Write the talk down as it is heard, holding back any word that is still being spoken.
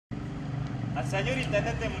al señor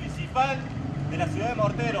Intendente Municipal de la ciudad de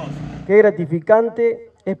Morteros. Qué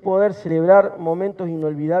gratificante es poder celebrar momentos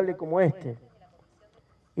inolvidables como este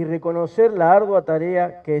y reconocer la ardua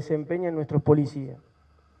tarea que desempeñan nuestros policías.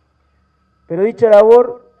 Pero dicha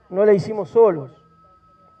labor no la hicimos solos,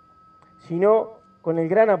 sino con el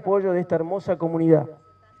gran apoyo de esta hermosa comunidad.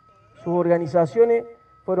 Sus organizaciones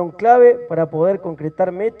fueron clave para poder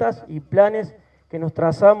concretar metas y planes que nos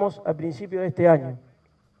trazamos a principios de este año.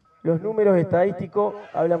 Los números estadísticos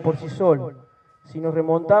hablan por sí solos. Si nos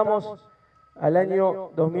remontamos al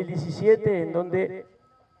año 2017, en donde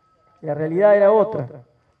la realidad era otra,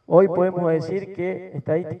 hoy podemos decir que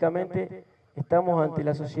estadísticamente estamos ante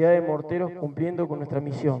la sociedad de Morteros cumpliendo con nuestra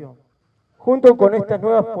misión. Junto con estas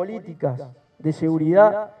nuevas políticas de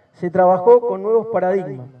seguridad, se trabajó con nuevos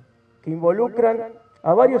paradigmas que involucran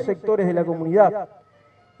a varios sectores de la comunidad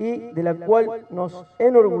y de la cual nos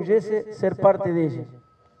enorgullece ser parte de ella.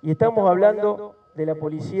 Y estamos hablando de la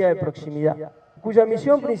policía de proximidad, cuya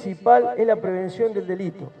misión principal es la prevención del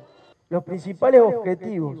delito. Los principales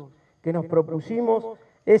objetivos que nos propusimos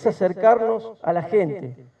es acercarnos a la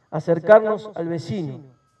gente, acercarnos al vecino,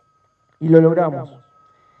 y lo logramos.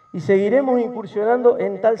 Y seguiremos incursionando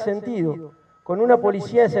en tal sentido, con una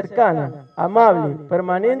policía cercana, amable,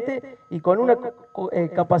 permanente y con una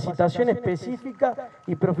capacitación específica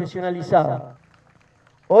y profesionalizada.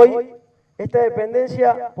 Hoy, esta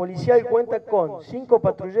dependencia policial cuenta con 5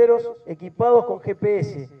 patrulleros equipados con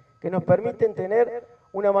GPS, que nos permiten tener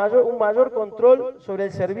un mayor control sobre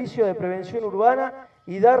el servicio de prevención urbana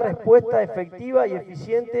y dar respuesta efectiva y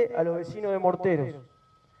eficiente a los vecinos de Morteros.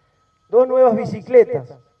 2 nuevas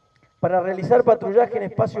bicicletas para realizar patrullaje en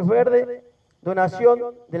espacios verdes,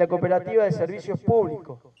 donación de la Cooperativa de Servicios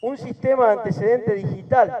Públicos. Un sistema de antecedente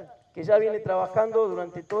digital que ya viene trabajando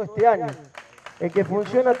durante todo este año, el que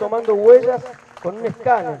funciona tomando huellas con un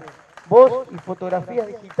escáner, voz y fotografías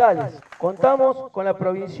digitales. Contamos con la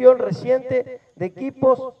provisión reciente de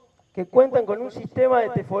equipos que cuentan con un sistema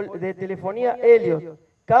de telefonía Helios,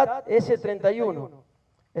 CAT S31,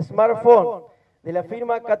 smartphone de la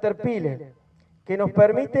firma Caterpillar, que nos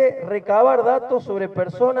permite recabar datos sobre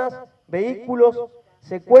personas, vehículos,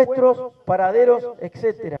 secuestros, paraderos,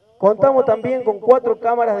 etc. Contamos también con 4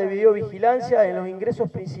 cámaras de videovigilancia en los ingresos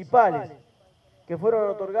principales, que fueron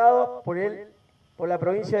otorgados por la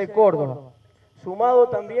provincia de Córdoba, sumado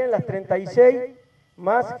también las 36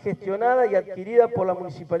 más gestionadas y adquiridas por la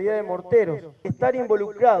Municipalidad de Morteros. Estar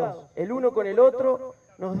involucrados el uno con el otro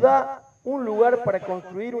nos da un lugar para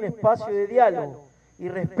construir un espacio de diálogo y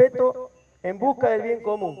respeto en busca del bien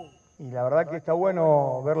común. Y la verdad que está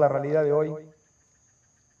bueno ver la realidad de hoy,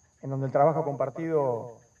 en donde el trabajo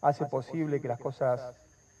compartido hace posible que las cosas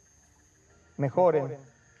mejoren,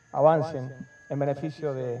 avancen en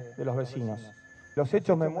beneficio de los vecinos. Los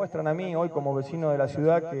hechos me muestran a mí hoy como vecino de la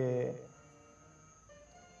ciudad que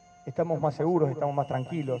estamos más seguros, estamos más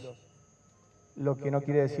tranquilos, lo que no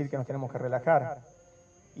quiere decir que nos tenemos que relajar.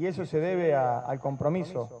 Y eso se debe al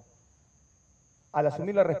compromiso, al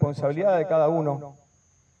asumir la responsabilidad de cada uno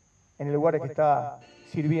en el lugar que está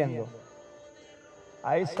sirviendo,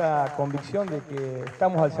 a esa convicción de que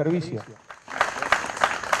estamos al servicio.